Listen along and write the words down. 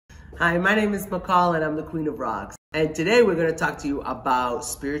Hi, my name is Michal and I'm the Queen of Rocks. And today we're going to talk to you about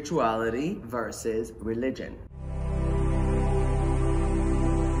spirituality versus religion.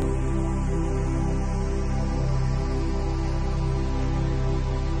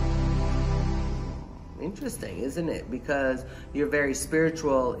 Interesting, isn't it? Because you're very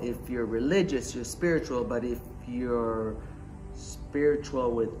spiritual. If you're religious, you're spiritual. But if you're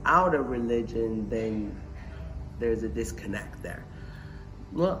spiritual without a religion, then there's a disconnect there.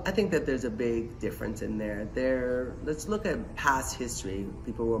 Well, I think that there's a big difference in there. Let's look at past history.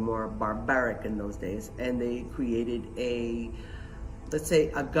 People were more barbaric in those days, and they created let's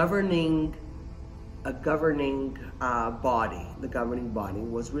say, a governing body. The governing body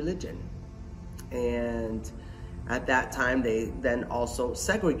was religion. And at that time, they then also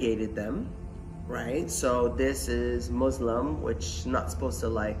segregated them, right? So this is Muslim, which is not supposed to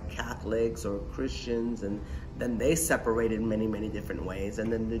like Catholics or Christians, and then they separated many different ways.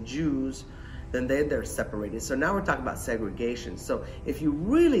 And then the Jews, then they're separated. So now we're talking about segregation. So if you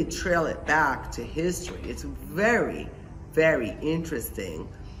really trail it back to history, it's very interesting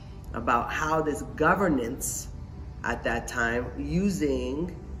about how this governance at that time,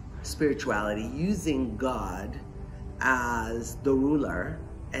 using spirituality, using God as the ruler,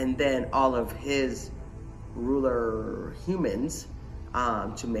 and then all of his ruler humans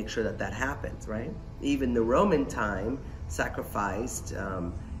to make sure that that happens, right? Even the Roman time sacrificed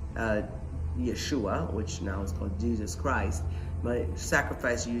Yeshua, which now is called Jesus Christ, but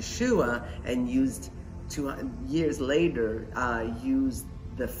sacrificed Yeshua and used 200 years later, used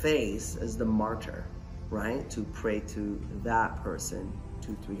the face as the martyr, right? To pray to that person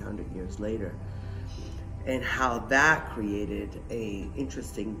 200-300 years later. And how that created a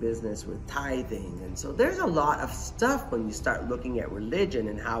interesting business with tithing. And so there's a lot of stuff when you start looking at religion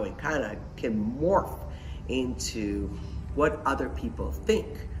and how it kind of can morph into what other people think.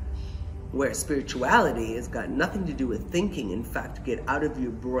 Where spirituality has got nothing to do with thinking. In fact, get out of your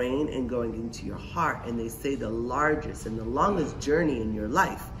brain and going into your heart. And they say the largest and the longest journey in your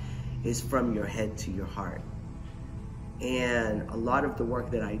life is from your head to your heart. And a lot of the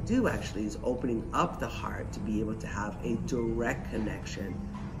work that I do actually is opening up the heart to be able to have a direct connection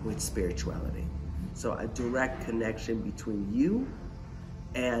with spirituality. So a direct connection between you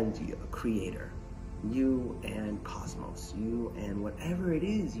and your creator, you and cosmos, you and whatever it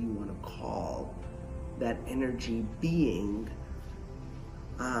is you want to call that energy being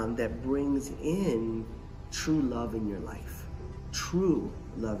that brings in true love in your life. True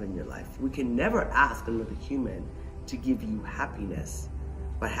love in your life. We can never ask another human to give you happiness,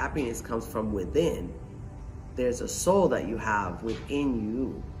 but happiness comes from within. There's a soul that you have within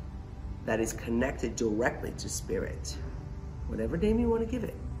you that is connected directly to spirit, whatever name you want to give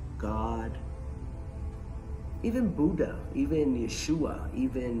it. God, even Buddha, even Yeshua,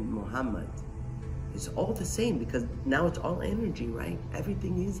 even Muhammad, it's all the same, because now it's all energy, right?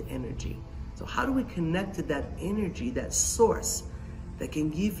 Everything is energy. So how do we connect to that energy, that source that can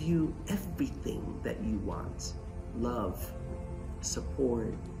give you everything that you want? Love,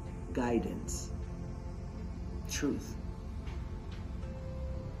 support, guidance, truth,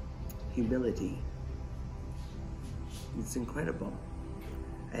 humility. It's incredible.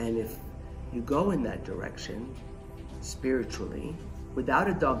 And if you go in that direction spiritually, without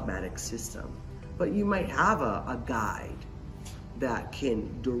a dogmatic system, but you might have a guide that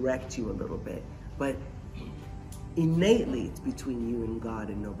can direct you a little bit, but innately it's between you and God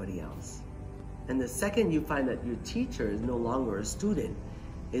and nobody else. And the second you find that your teacher is no longer a student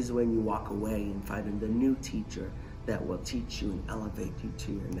is when you walk away and find the new teacher that will teach you and elevate you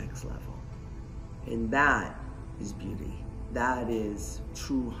to your next level. And that is beauty. That is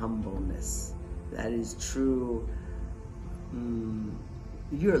true humbleness. That is true,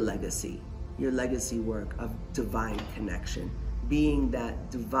 your legacy work of divine connection. Being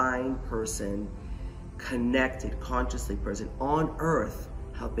that divine person, connected, consciously person on earth,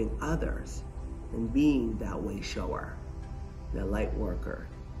 helping others. And being that way shower, the light worker.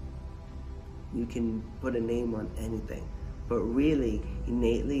 You can put a name on anything, but really,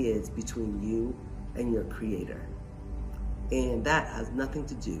 innately, it's between you and your creator. And that has nothing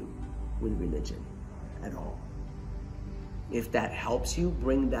to do with religion at all. If that helps you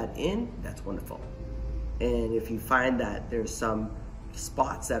bring that in, that's wonderful. And if you find that there's some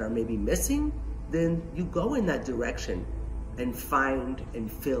spots that are maybe missing, then you go in that direction and find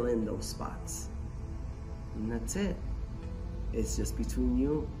and fill in those spots. And that's it. It's just between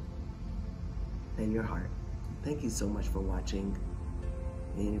you and your heart. Thank you so much for watching.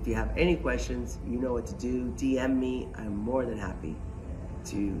 And if you have any questions, you know what to do. DM me. I'm more than happy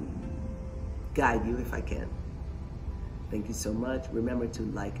to guide you if I can. Thank you so much. Remember to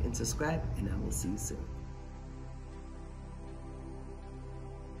like and subscribe, and I will see you soon.